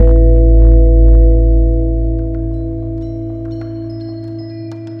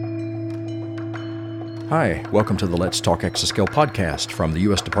Hi, welcome to the Let's Talk Exascale podcast from the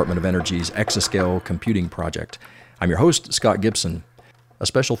U.S. Department of Energy's Exascale Computing Project. I'm your host, Scott Gibson. A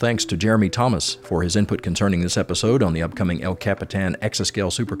special thanks to Jeremy Thomas for his input concerning this episode on the upcoming El Capitan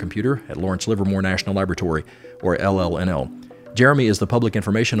Exascale Supercomputer at Lawrence Livermore National Laboratory, or LLNL. Jeremy is the Public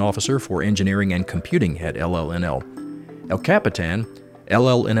Information Officer for Engineering and Computing at LLNL. El Capitan,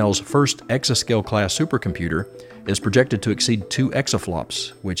 LLNL's first exascale-class supercomputer, is projected to exceed 2 exaflops,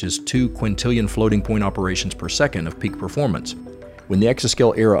 which is 2 quintillion floating point operations per second of peak performance. When the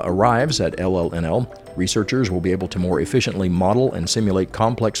exascale era arrives at LLNL, researchers will be able to more efficiently model and simulate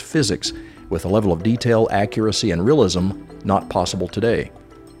complex physics with a level of detail, accuracy, and realism not possible today.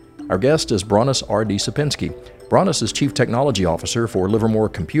 Our guest is Bronis R.D. Sapinski. Bronis is Chief Technology Officer for Livermore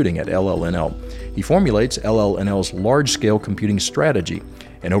Computing at LLNL. He formulates LLNL's large-scale computing strategy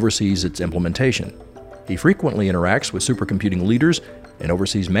and oversees its implementation. He frequently interacts with supercomputing leaders and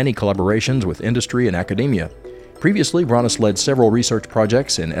oversees many collaborations with industry and academia. Previously, Bronis led several research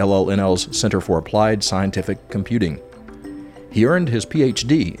projects in LLNL's Center for Applied Scientific Computing. He earned his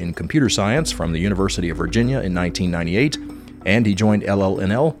PhD in computer science from the University of Virginia in 1998, and he joined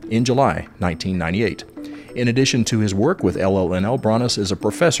LLNL in July 1998. In addition to his work with LLNL, Bronis is a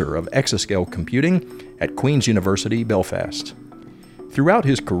professor of exascale computing at Queen's University, Belfast. Throughout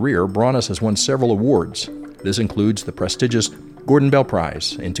his career, Bronis has won several awards. This includes the prestigious Gordon Bell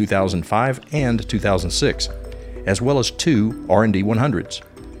Prize in 2005 and 2006, as well as 2 R&D 100s.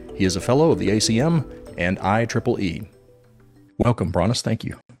 He is a fellow of the ACM and IEEE. Welcome, Bronis. Thank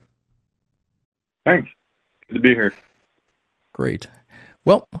you. Thanks. Good to be here. Great.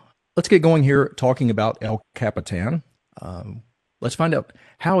 Well, let's get going here talking about El Capitan. Let's find out,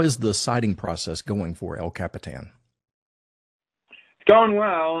 how is the siting process going for El Capitan? It's going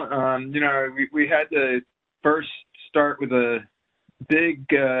well. We had to first start with a big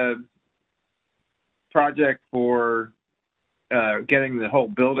project for getting the whole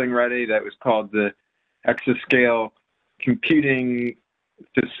building ready. That was called the Exascale Computing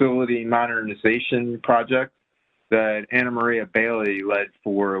Facility Modernization Project that Anna Maria Bailey led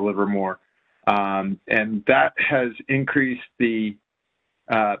for Livermore. And that has increased the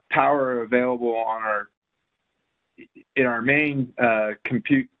power available on in our main data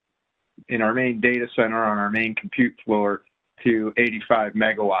center, on our main compute floor, to 85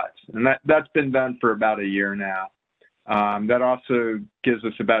 megawatts. And that's been done for about a year now. That also gives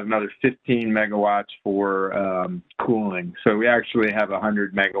us about another 15 megawatts for cooling. So we actually have a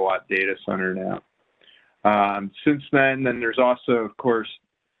 100 megawatt data center now. Since then there's also, of course,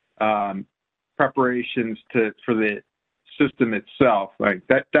 preparations for the system itself. Like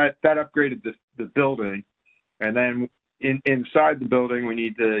that upgraded the building, and then inside the building we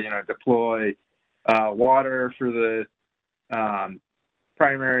need to deploy water for the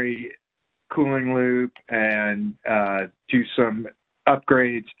primary cooling loop and do some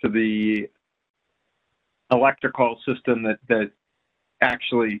upgrades to the electrical system that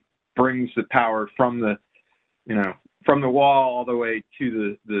actually brings the power from the wall all the way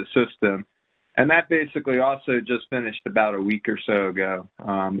to the system. And that basically also just finished about a week or so ago.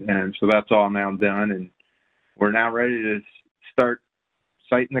 And so that's all now done, and we're now ready to start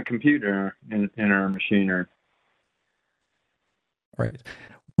siting the computer in our machinery. Right.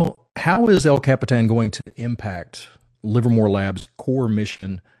 Well, how is El Capitan going to impact Livermore Lab's core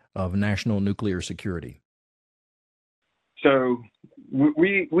mission of national nuclear security? So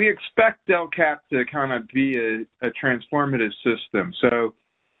we expect El Cap to kind of be a transformative system. So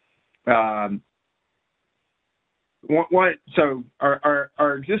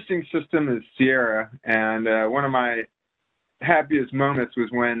our existing system is Sierra, and one of my happiest moments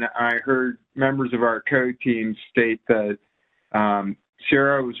was when I heard members of our code team state that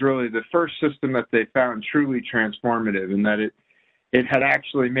Sierra was really the first system that they found truly transformative, and that it had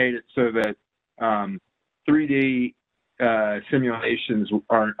actually made it so that 3D simulations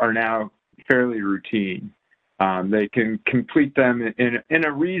are now fairly routine. They can complete them in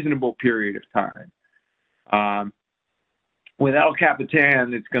a reasonable period of time. With El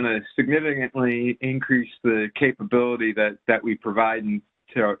Capitan, it's going to significantly increase the capability that we provide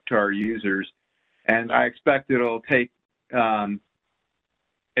to our users, and I expect it'll take have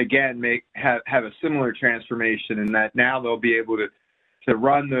a similar transformation in that now they'll be able to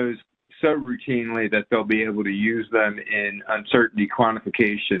run those so routinely that they'll be able to use them in uncertainty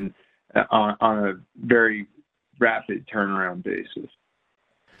quantification on a very rapid turnaround basis.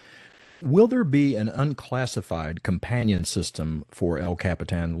 Will there be an unclassified companion system for El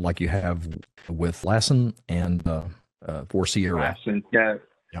Capitan like you have with Lassen and for Sierra? Lassen, yeah.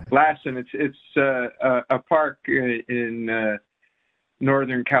 Lassen, it's a park in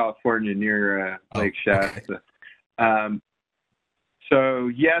Northern California near Lake Shasta. Okay. So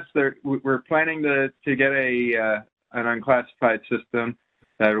yes, we're planning to get an unclassified system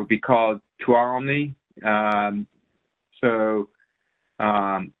that will be called Tuolumne.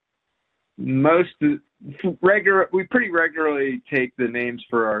 We pretty regularly take the names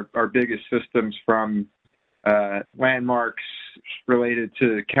for our biggest systems from landmarks related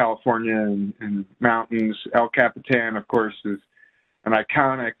to California and mountains. El Capitan, of course, is an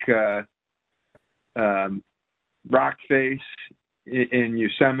iconic rock face in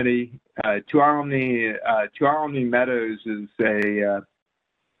Yosemite. Tuolumne Meadows is a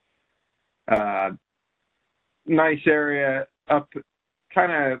nice area up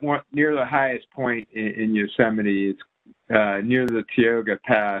kind of near the highest point in Yosemite. It's near the Tioga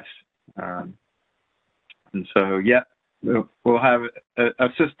Pass. And so, yeah, we'll have a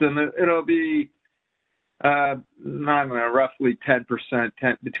system. It'll be, I don't know, roughly 10%,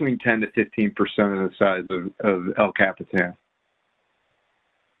 between 10 to 15% of the size of El Capitan.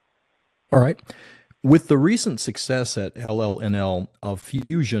 All right. With the recent success at LLNL of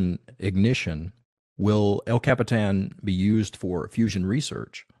fusion ignition, will El Capitan be used for fusion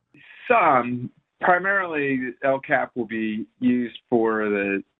research? Primarily, LCAP will be used for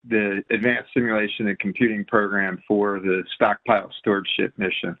the Advanced Simulation and Computing Program for the stockpile stewardship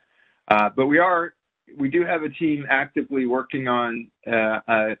mission. But we do have a team actively working on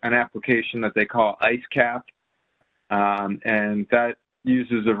an application that they call IceCap, and that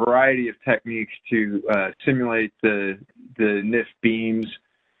uses a variety of techniques to simulate the NIF beams,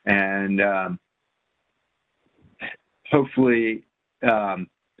 and hopefully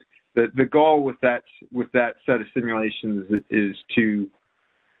the goal with that set of simulations is to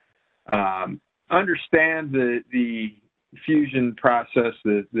understand the fusion process,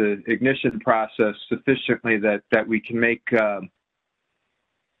 the ignition process sufficiently that we can make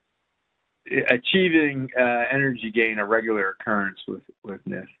achieving energy gain a regular occurrence with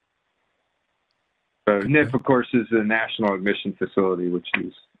NIF. So NIF, of course, is the National Ignition Facility, which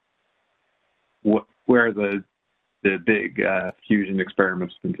is where the big fusion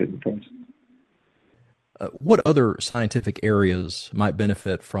experiments have been taking place. What other scientific areas might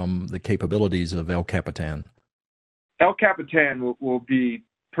benefit from the capabilities of El Capitan? El Capitan will be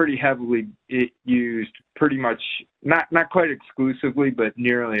pretty heavily used, pretty much, not quite exclusively, but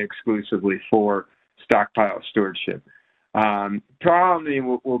nearly exclusively for stockpile stewardship.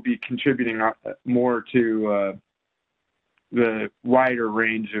 Tuolumne will be contributing more to the wider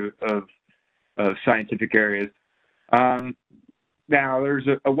range of scientific areas. Now, there's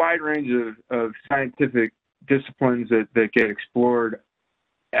a wide range of scientific disciplines that get explored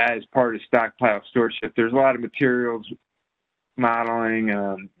as part of stockpile stewardship. There's a lot of materials modeling,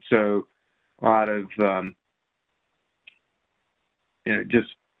 so a lot of just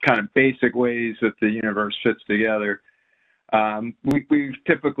kind of basic ways that the universe fits together. We've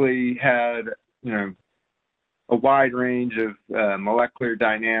typically had a wide range of molecular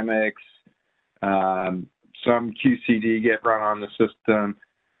dynamics. Some QCD get run on the system,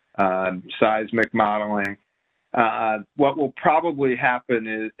 seismic modeling. What will probably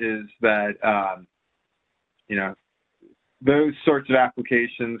happen is that, those sorts of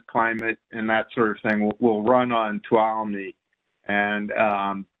applications, climate and that sort of thing, will run on Tuolumne. And,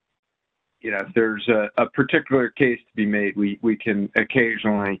 if there's a particular case to be made, we can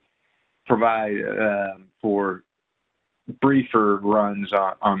occasionally provide for briefer runs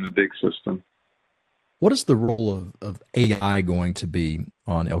on the big system. What is the role of AI going to be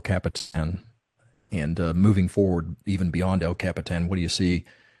on El Capitan? And moving forward, even beyond El Capitan, what do you see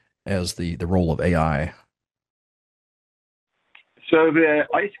as the role of AI? So the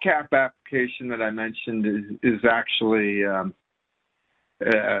IceCap application that I mentioned is actually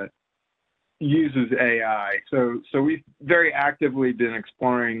uses AI. So we've very actively been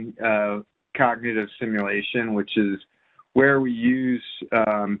exploring cognitive simulation, which is where we use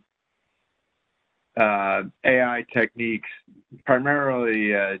AI techniques,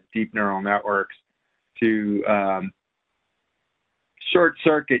 primarily deep neural networks, to short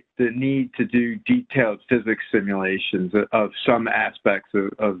circuit the need to do detailed physics simulations of some aspects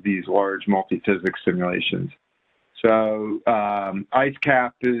of these large multi-physics simulations. So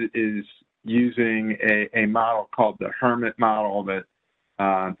IceCap is using a model called the Hermit model that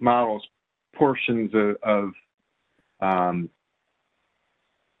models portions of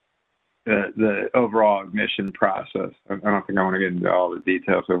the overall ignition process. I don't think I want to get into all the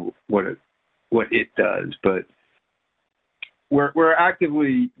details of what it does, but we're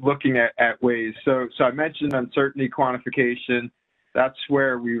actively looking at ways. So I mentioned uncertainty quantification. That's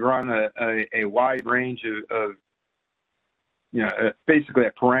where we run a wide range of basically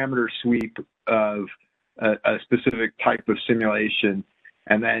a parameter sweep of a specific type of simulation,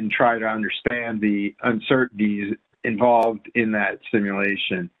 and then try to understand the uncertainties involved in that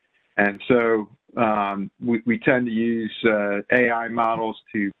simulation. And so we tend to use AI models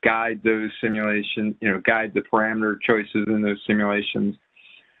to guide those simulations, guide the parameter choices in those simulations.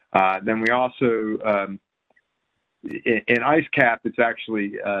 Then we also, in IceCap, it's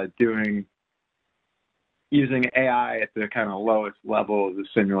actually using AI at the kind of lowest level of the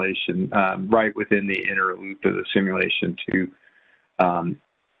simulation, right within the inner loop of the simulation to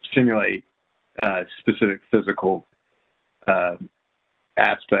simulate specific physical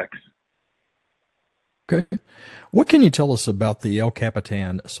aspects. Okay. What can you tell us about the El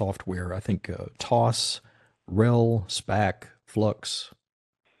Capitan software? I think TOS, REL, SPAC, Flux.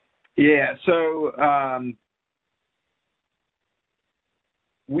 Yeah, so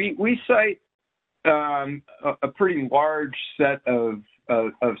we cite a pretty large set of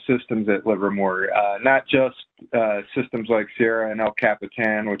systems at Livermore, not just systems like Sierra and El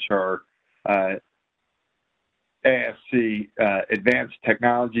Capitan, which are ASC Advanced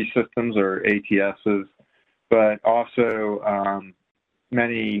Technology Systems, or ATSs, but also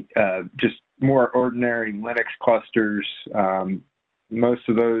many just more ordinary Linux clusters. Most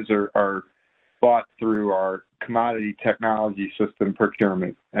of those are bought through our commodity technology system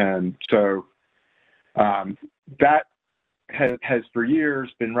procurement. And so that has for years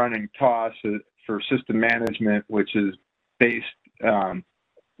been running TOS for system management, which is based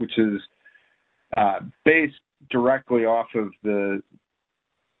directly off of the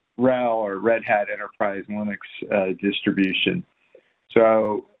RHEL, or Red Hat Enterprise Linux distribution.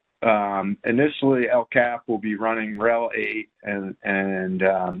 So initially, LCAP will be running RHEL 8, and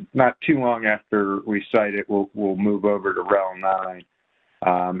not too long after we cite it, we'll move over to RHEL 9.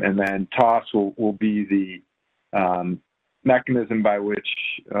 And then TOS will be the mechanism by which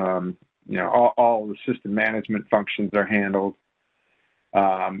all the system management functions are handled.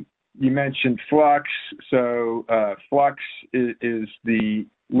 You mentioned Flux. So Flux is the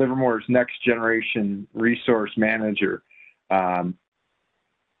Livermore's next generation resource manager. TOS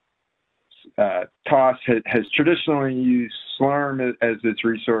has traditionally used Slurm as its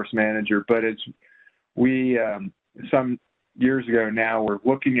resource manager, but some years ago now, we're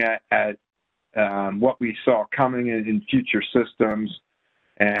looking at what we saw coming in future systems,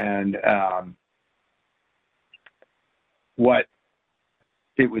 and what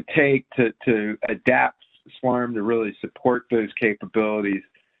it would take to adapt Slurm to really support those capabilities.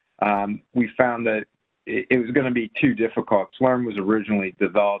 We found that it was going to be too difficult. Slurm was originally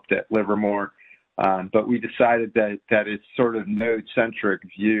developed at Livermore, but we decided that its sort of node-centric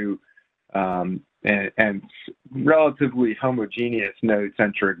view and relatively homogeneous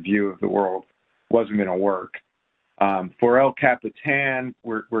node-centric view of the world wasn't going to work. For El Capitan,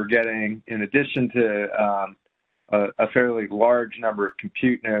 we're getting, in addition to a fairly large number of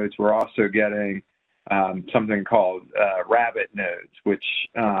compute nodes, we're also getting something called rabbit nodes, which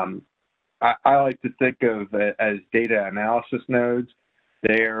I like to think of as data analysis nodes.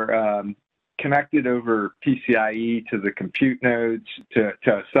 They're connected over PCIe to the compute nodes, to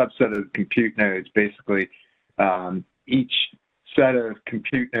a subset of compute nodes. Basically, each set of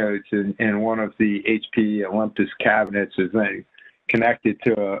compute nodes in one of the HP Olympus cabinets is then connected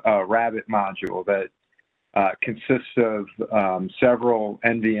to a rabbit module that consists of several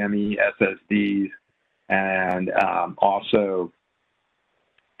NVMe SSDs and also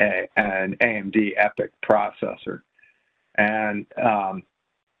an AMD EPYC processor. And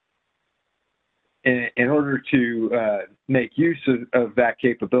in order to make use of that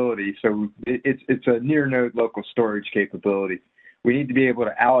capability, so it's a near node local storage capability, we need to be able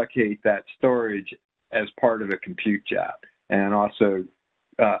to allocate that storage as part of a compute job, and also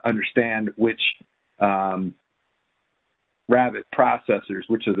understand which rabbit processors,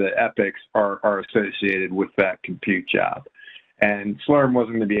 which of the EPYCs are associated with that compute job. And Slurm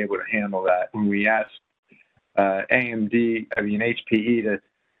wasn't going to be able to handle that. When we asked HPE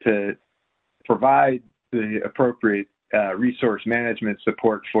to provide the appropriate resource management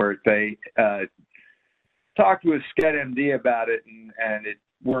support for it, they talked with SCEDMD about it, and it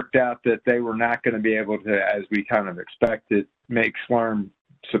worked out that they were not going to be able to, as we kind of expected, make Slurm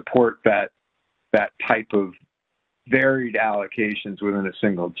support that type of varied allocations within a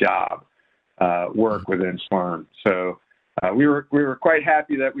single job work within Slurm. So we were quite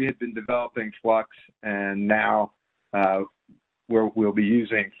happy that we had been developing Flux, and now we'll be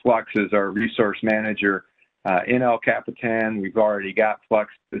using Flux as our resource manager in El Capitan. We've already got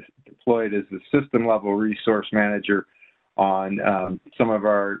Flux deployed as the system level resource manager on some of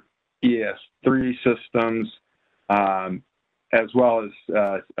our ES3 systems, as well as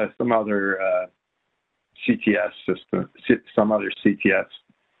some other CTS systems, some other CTS,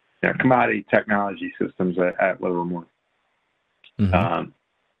 commodity technology systems at Livermore. Mm-hmm.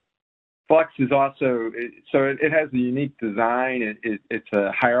 Flux is also, so it has a unique design. It's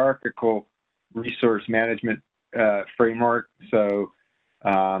a hierarchical resource management framework. So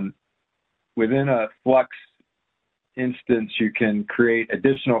within a Flux instance, you can create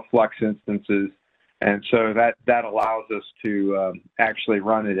additional Flux instances. And so that allows us to actually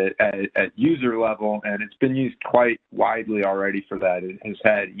run it at user level. And it's been used quite widely already for that. It has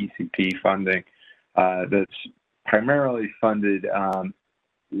had ECP funding that's primarily funded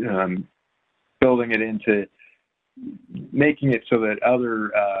building it into making it so that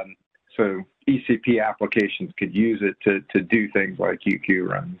other so ECP applications could use it to do things like UQ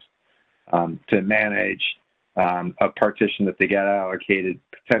runs, to manage a partition that they get allocated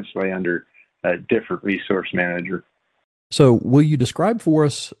potentially under a different resource manager. So will you describe for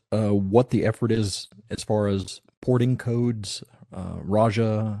us what the effort is as far as porting codes,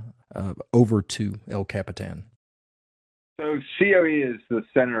 Raja, over to El Capitan? So COE is the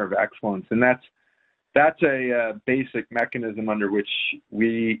center of excellence, and that's a basic mechanism under which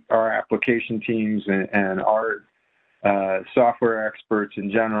our application teams and our software experts in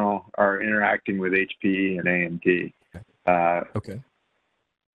general are interacting with HPE and AMD. Okay.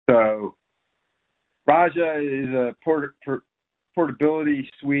 So Raja is a portability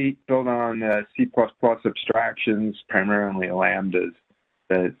suite built on C++ abstractions, primarily lambdas,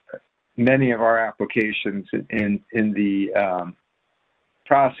 that many of our applications in the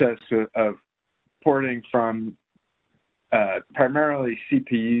process of porting from primarily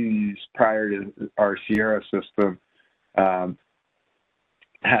CPUs prior to our Sierra system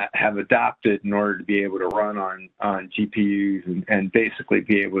have adopted in order to be able to run on GPUs and basically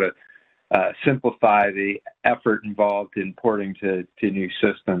be able to simplify the effort involved in porting to new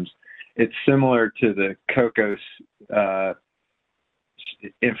systems. It's similar to the Cocos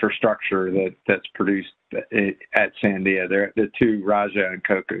infrastructure that's produced at Sandia. The two, Raja and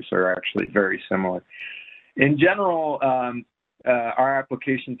Cocos, are actually very similar. In general, our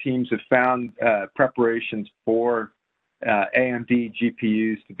application teams have found preparations for AMD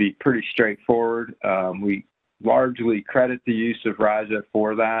GPUs to be pretty straightforward. We largely credit the use of Raja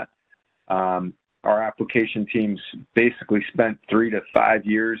for that. Our application teams basically spent 3 to 5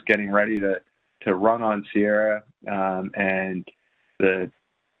 years getting ready to run on Sierra, and the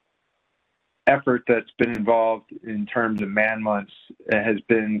effort that's been involved in terms of man months has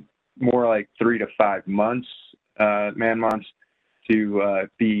been more like 3 to 5 months man months to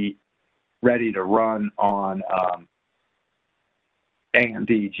be ready to run on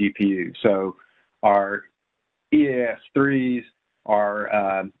AMD GPU. So our EAS3s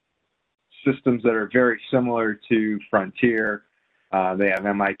are systems that are very similar to Frontier. They have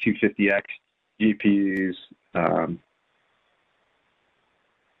MI250X GPUs,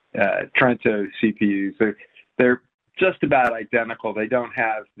 Trento CPUs. They're just about identical. They don't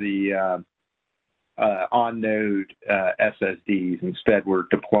have the on-node SSDs. Instead, we're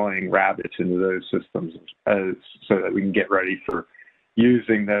deploying rabbits into those systems so that we can get ready for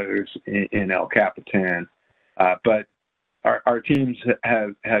using those in El Capitan. But our teams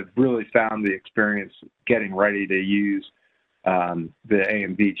have really found the experience getting ready to use the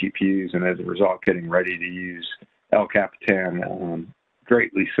AMD GPUs, and as a result, getting ready to use El Capitan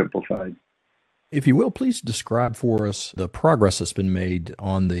greatly simplified. If you will, please describe for us the progress that's been made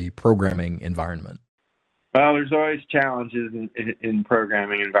on the programming environment. Well, there's always challenges in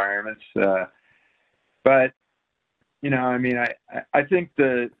programming environments, but I mean, I think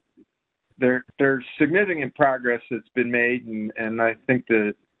there's significant progress that's been made, and I think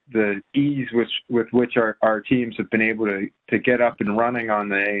the ease with which our teams have been able to get up and running on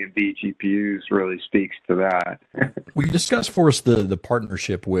the AMD GPUs really speaks to that. Will you discuss for us the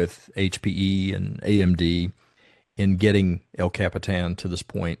partnership with HPE and AMD in getting El Capitan to this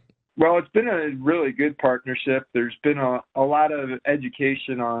point? Well, it's been a really good partnership. There's been a lot of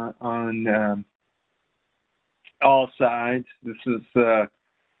education on all sides. This is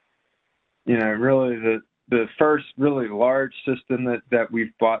really the first really large system that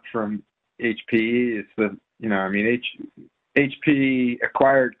we've bought from HPE. It's HPE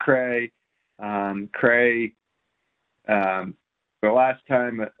acquired Cray. Cray, the last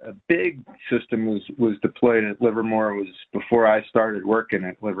time a big system was deployed at Livermore was before I started working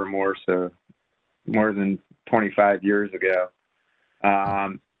at Livermore, so more than 25 years ago.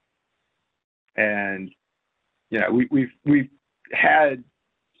 We've had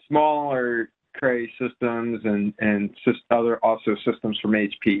smaller Cray systems and other also systems from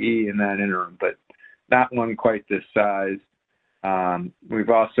HPE in that interim, but not one quite this size. We've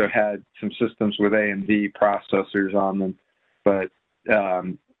also had some systems with AMD processors on them, but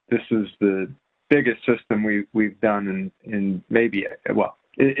this is the biggest system we've done in maybe, well,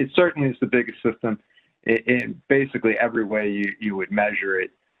 it certainly is the biggest system in basically every way you would measure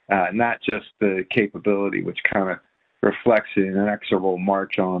it, not just the capability, which kind of reflects the inexorable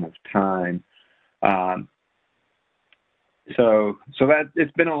march on of time. So that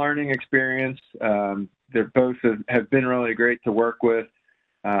it's been a learning experience. They're both have been really great to work with.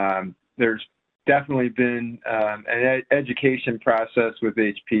 There's definitely been an education process with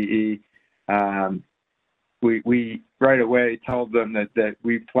HPE. We right away told them that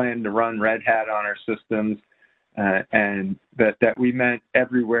we plan to run Red Hat on our systems, and that we meant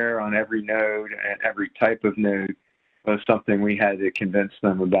everywhere on every node and every type of node was something we had to convince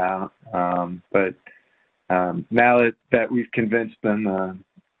them about. But now that we've convinced them,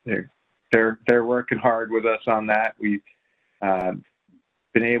 they're working hard with us on that. We've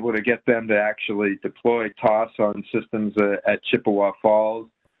been able to get them to actually deploy TOS on systems at Chippewa Falls,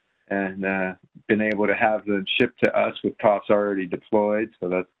 and been able to have them shipped to us with TOS already deployed.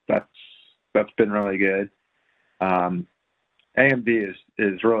 So that's been really good. AMD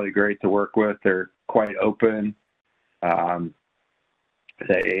is really great to work with. They're quite open.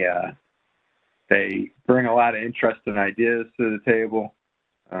 They bring a lot of interesting ideas to the table.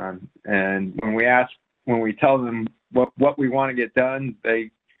 And when we tell them what we want to get done,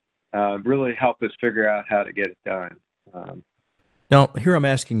 they really help us figure out how to get it done. Now, here I'm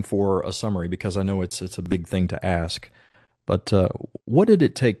asking for a summary because I know it's a big thing to ask. But what did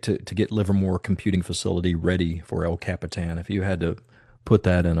it take to get Livermore Computing Facility ready for El Capitan, if you had to put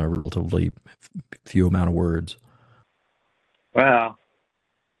that in a relatively few amount of words? Well,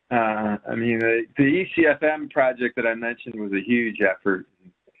 I mean, the ECFM project that I mentioned was a huge effort.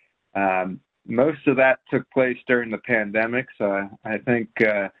 Most of that took place during the pandemic, so I think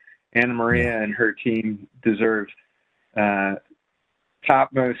Anna Maria and her team deserve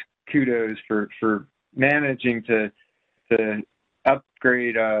topmost kudos for managing to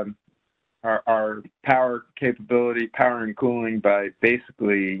upgrade our power capability, power and cooling by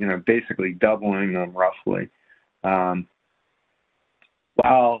basically doubling them roughly.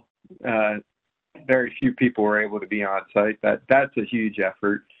 While very few people were able to be on site, that's a huge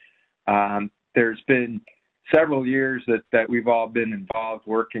effort. There's been several years that we've all been involved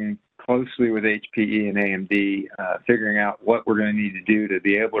working closely with HPE and AMD, figuring out what we're going to need to do to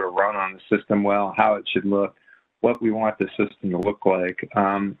be able to run on the system well, how it should look, what we want the system to look like.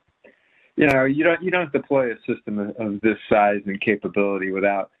 You don't deploy a system of this size and capability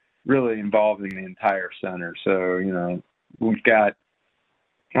without really involving the entire center. So, we've got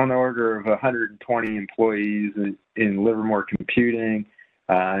on the order of 120 employees in Livermore Computing.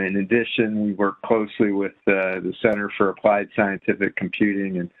 In addition, we work closely with the Center for Applied Scientific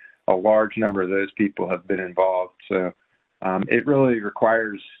Computing, and a large number of those people have been involved. So it really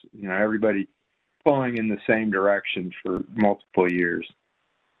requires everybody pulling in the same direction for multiple years.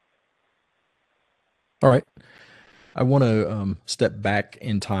 All right. I want to step back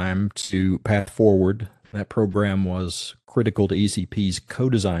in time to Path Forward. That program was critical to ECP's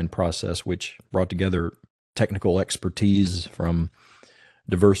co-design process, which brought together technical expertise from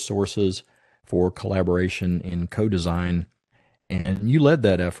diverse sources for collaboration in co-design. And you led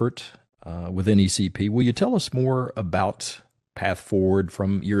that effort within ECP. Will you tell us more about Path Forward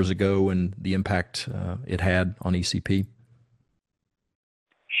from years ago and the impact it had on ECP?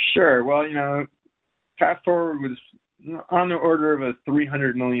 Sure. Well, Path Forward was on the order of a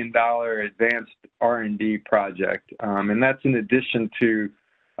 $300 million advanced R&D project, and that's in addition to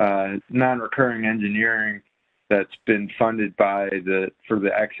non-recurring engineering that's been funded for the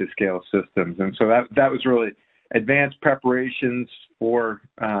Exascale systems. And so that was really advanced preparations for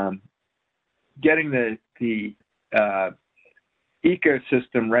getting the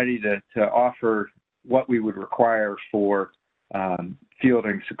ecosystem ready to offer what we would require for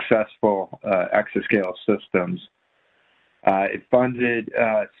fielding successful Exascale systems. It funded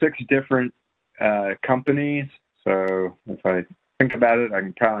 6 different companies. So if I think about it, I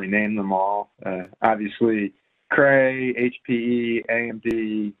can probably name them all. Obviously, Cray, HPE,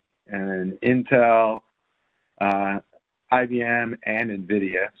 AMD, and Intel, IBM, and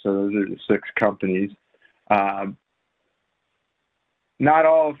NVIDIA. So those are the 6 companies. Not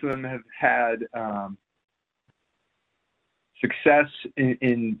all of them have had success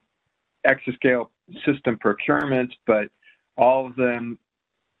in Exascale system procurements, but all of them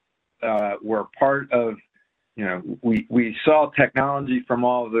were part of, we saw technology from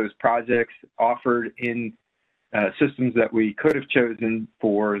all of those projects offered in systems that we could have chosen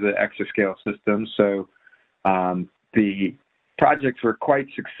for the Exascale system. So the projects were quite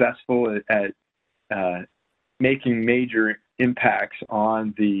successful at making major impacts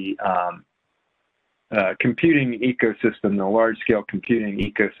on the computing ecosystem, the large-scale computing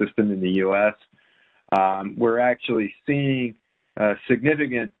ecosystem in the U.S. We're actually seeing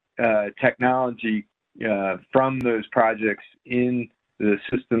significant technology from those projects in the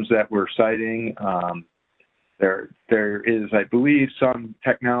systems that we're citing. There is, I believe, some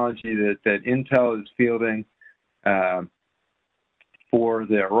technology that Intel is fielding for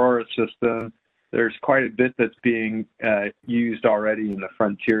the Aurora system. There's quite a bit that's being used already in the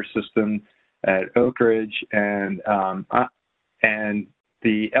Frontier system at Oak Ridge, and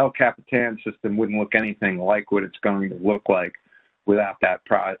the El Capitan system wouldn't look anything like what it's going to look like without that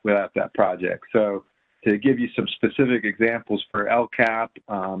project. So to give you some specific examples for El Cap,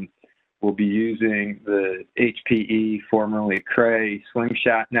 we'll be using the HPE, formerly Cray,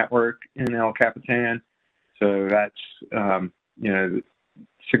 Slingshot network in El Capitan. So that's,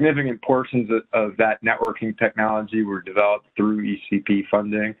 significant portions of that networking technology were developed through ECP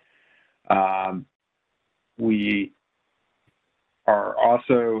funding. We are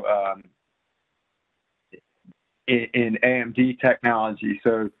also in AMD technology,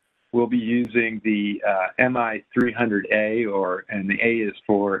 so we'll be using the MI300A, and the A is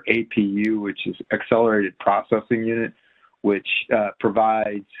for APU, which is Accelerated Processing Unit, which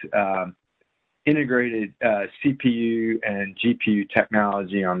provides integrated CPU and GPU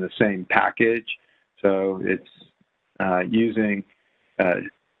technology on the same package. So it's using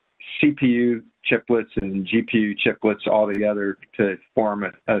CPU chiplets and GPU chiplets all together to form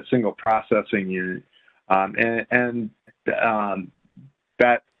a single processing unit.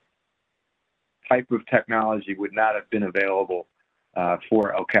 That type of technology would not have been available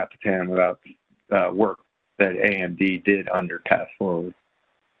for El Capitan without work that AMD did under Path Forward.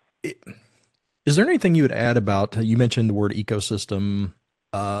 Is there anything you would add about, you mentioned the word ecosystem.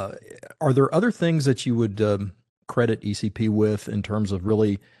 Are there other things that you would credit ECP with in terms of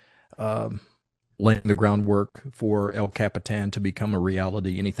really laying the groundwork for El Capitan to become a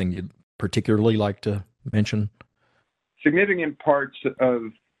reality? Anything you'd particularly like to mention? Significant parts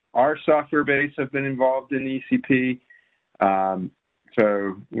of our software base have been involved in ECP.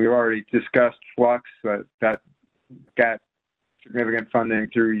 So we already discussed Flux, that got significant funding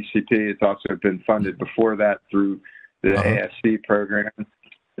through ECP. It's also been funded before that through the ASC program.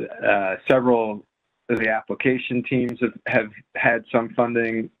 Several of the application teams have had some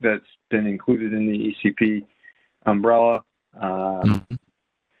funding that's been included in the ECP umbrella.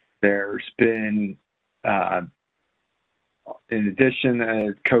 There's been, in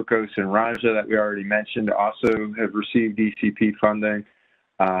addition, Cocos and Raja that we already mentioned also have received ECP funding.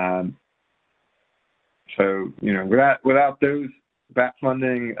 So, without that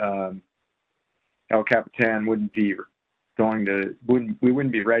funding, El Capitan we wouldn't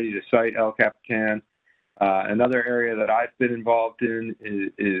be ready to cite El Capitan. Another area that I've been involved in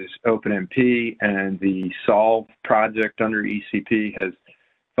is OpenMP, and the Solve project under ECP has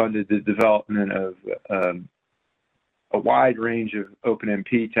funded the development of a wide range of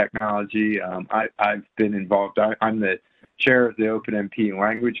OpenMP technology. I've been involved. I'm the chair of the OpenMP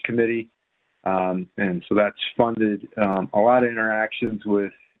Language Committee, and so that's funded a lot of interactions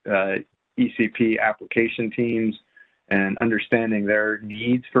with ECP application teams and understanding their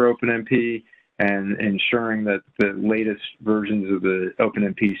needs for OpenMP and ensuring that the latest versions of the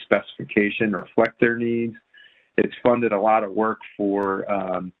OpenMP specification reflect their needs. It's funded a lot of work for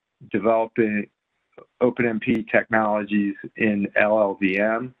developing OpenMP technologies in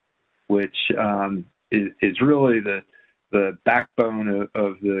LLVM, which is really the backbone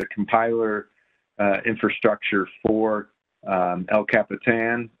of the compiler infrastructure for El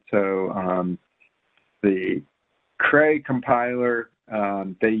Capitan. So the Cray compiler,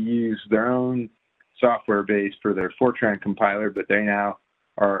 they use their own software base for their Fortran compiler, but they now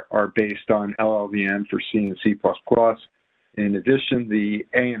are based on LLVM for C and C++. In addition, the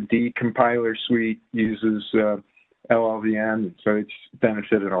AMD compiler suite uses LLVM, so it's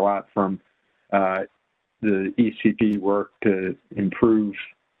benefited a lot from the ECP work to improve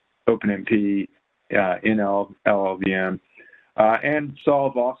OpenMP in LLVM. And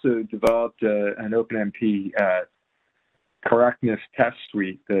Solve also developed an OpenMP correctness test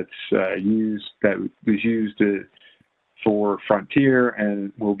suite that was used for Frontier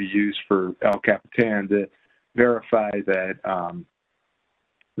and will be used for El Capitan to verify that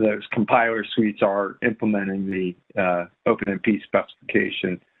those compiler suites are implementing the OpenMP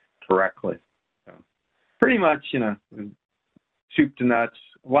specification correctly. So pretty much, soup to nuts.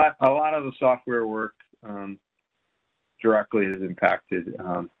 A lot of the software work directly has impacted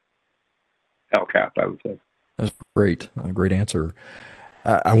LCAP, I would say. That's great. A great answer.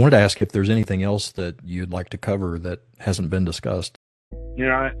 I wanted to ask if there's anything else that you'd like to cover that hasn't been discussed. You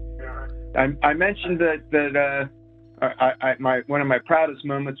know, I mentioned that one of my proudest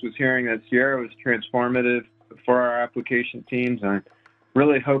moments was hearing that Sierra was transformative for our application teams. I'm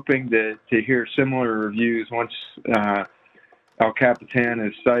really hoping to hear similar reviews once El Capitan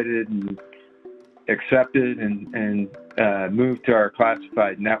is cited and accepted and moved to our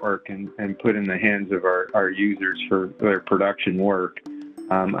classified network and put in the hands of our users for their production work.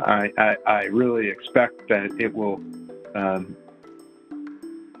 I really expect that it will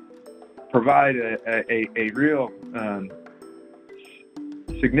provide a real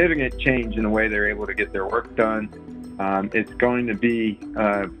significant change in the way they're able to get their work done. It's going to be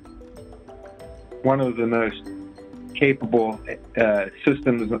one of the most capable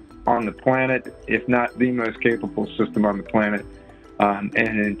systems on the planet, if not the most capable system on the planet. And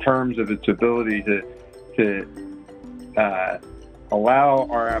in terms of its ability to allow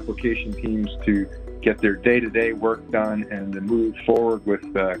our application teams to get their day-to-day work done and to move forward with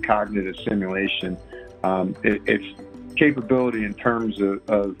cognitive simulation, its capability in terms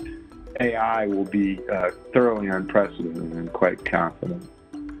of AI will be thoroughly unprecedented, and I'm quite confident.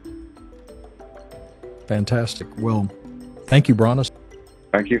 Fantastic. Well, thank you, Bronis.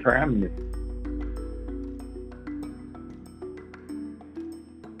 Thank you for having me.